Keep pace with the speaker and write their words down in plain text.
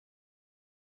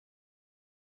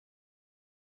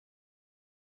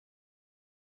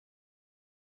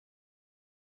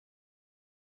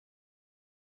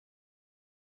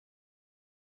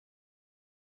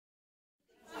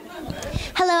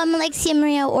Hello, I'm Alexia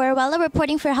Maria Orwella,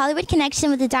 reporting for Hollywood Connection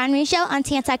with the Don Reed Show on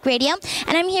Tantalk Radio,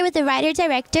 and I'm here with the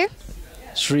writer-director,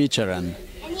 SRi Charan.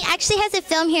 and he actually has a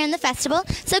film here in the festival.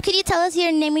 So could you tell us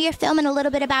your name of your film and a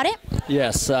little bit about it?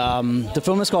 Yes, the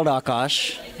film is called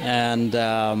Akash, and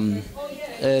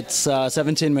it's a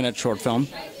 17-minute short film.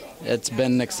 It's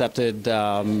been accepted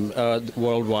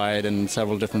worldwide in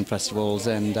several different festivals,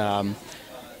 and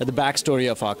the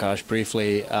backstory of Akash,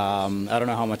 briefly, I don't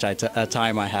know how much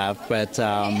time I have, but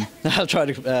I'll try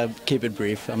to keep it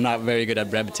brief. I'm not very good at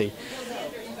brevity.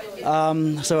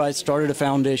 So I started a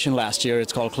foundation last year.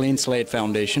 It's called Clean Slate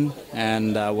Foundation,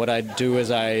 and what I do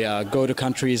is I go to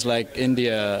countries like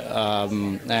India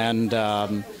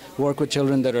and work with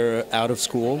children that are out of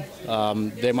school.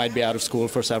 They might be out of school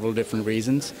for several different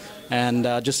reasons, and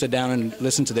just sit down and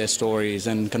listen to their stories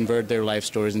and convert their life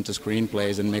stories into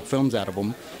screenplays and make films out of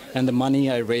them. And the money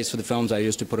I raise for the films, I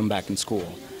used to put them back in school.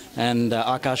 And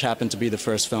Akash happened to be the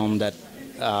first film that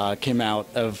came out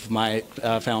of my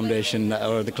foundation,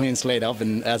 or the Clean Slate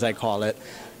oven, as I call it.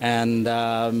 And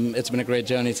it's been a great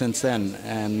journey since then.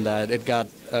 And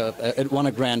it won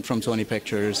a grant from Sony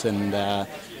Pictures, and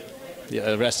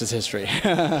the rest is history.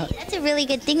 That's a really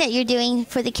good thing that you're doing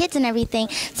for the kids and everything.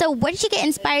 So where did you get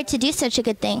inspired to do such a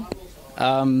good thing?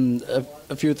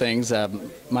 A few things.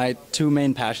 My two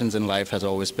main passions in life has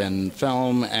always been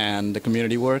film and the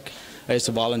community work. I used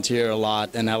to volunteer a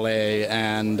lot in LA,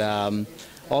 and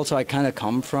also I kind of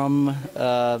come from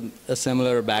a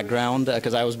similar background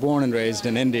because I was born and raised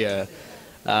in India.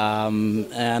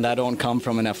 And I don't come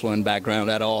from an affluent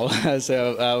background at all.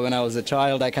 So when I was a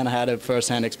child, I kind of had a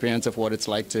first-hand experience of what it's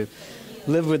like to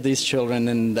live with these children,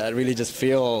 and I really just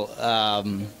feel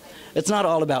it's not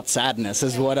all about sadness,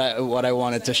 is what I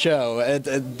wanted to show.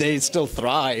 They still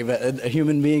thrive.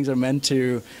 Human beings are meant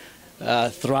to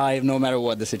thrive no matter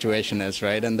what the situation is,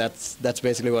 right? And that's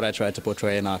basically what I tried to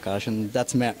portray in Akash, and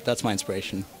that's my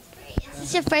inspiration. Is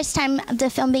this your first time the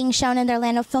film being shown in the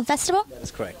Orlando Film Festival? That is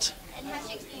correct.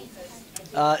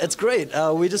 It's great.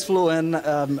 We just flew in.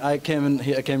 I came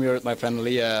here with my friend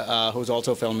Leah, who's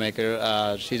also a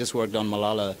filmmaker. She just worked on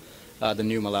Malala, the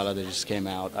new Malala that just came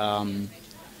out.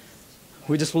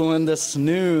 We just flew in this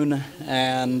noon,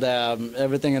 and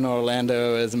everything in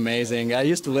Orlando is amazing. I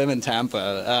used to live in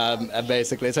Tampa,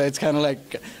 basically, so it's kind of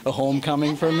like a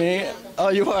homecoming for me. Oh,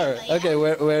 you are? Okay,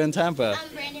 where in Tampa?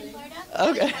 Brandon, Florida.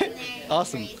 Okay,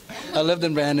 awesome. I lived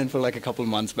in Brandon for like a couple of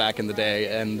months back in the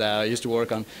day, and I used to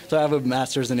work on, so I have a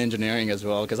master's in engineering as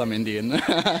well, because I'm Indian.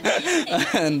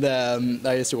 And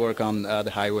I used to work on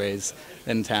the highways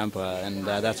in Tampa, and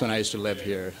that's when I used to live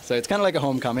here. So it's kind of like a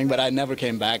homecoming, but I never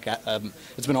came back.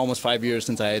 It's been almost 5 years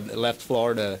since I left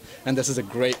Florida, and this is a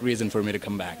great reason for me to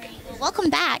come back. Welcome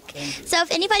back. So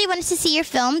if anybody wanted to see your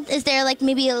film, is there like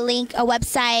maybe a link, a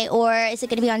website, or is it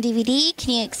going to be on DVD?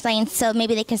 Can you explain so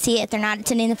maybe they can see it if they're not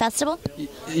attending the festival?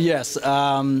 Yes.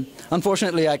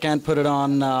 Unfortunately, I can't put it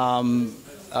on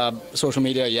social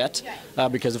media yet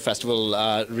because of festival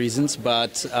reasons,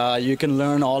 but you can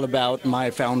learn all about my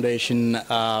foundation.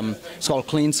 It's called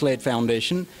Clean Slate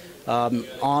Foundation.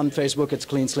 On Facebook, it's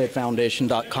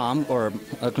cleanslatefoundation.com, or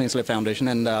Clean Slate Foundation,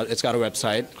 and it's got a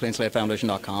website,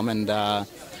 cleanslatefoundation.com, and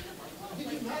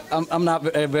I'm not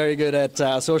very good at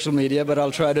social media, but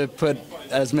I'll try to put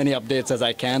as many updates as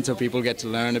I can so people get to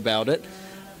learn about it.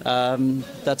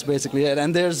 That's basically it.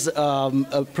 And there's a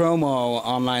promo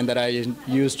online that I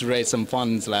used to raise some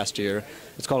funds last year.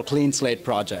 It's called Clean Slate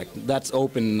Project. That's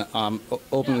openly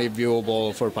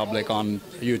viewable for public on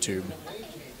YouTube.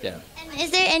 Yeah. And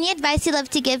is there any advice you'd love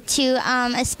to give to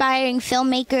aspiring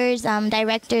filmmakers,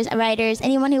 directors, writers,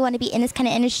 anyone who want to be in this kind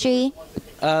of industry?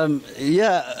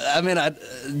 Yeah, I mean,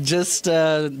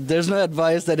 there's no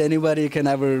advice that anybody can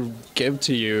ever give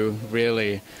to you,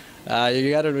 really. You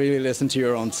got to really listen to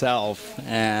your own self,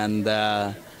 and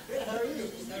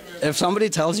if somebody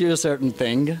tells you a certain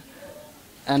thing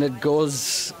and it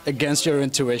goes against your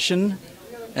intuition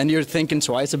and you're thinking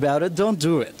twice about it, don't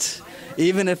do it.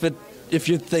 Even if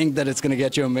you think that it's going to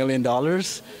get you $1 million,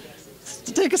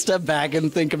 take a step back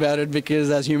and think about it,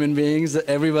 because as human beings,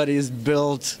 everybody is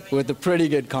built with a pretty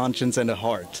good conscience and a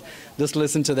heart. Just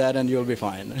listen to that and you'll be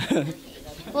fine.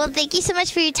 Well, thank you so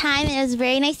much for your time. It was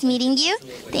very nice meeting you.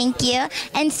 Thank you.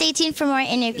 And stay tuned for more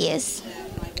interviews.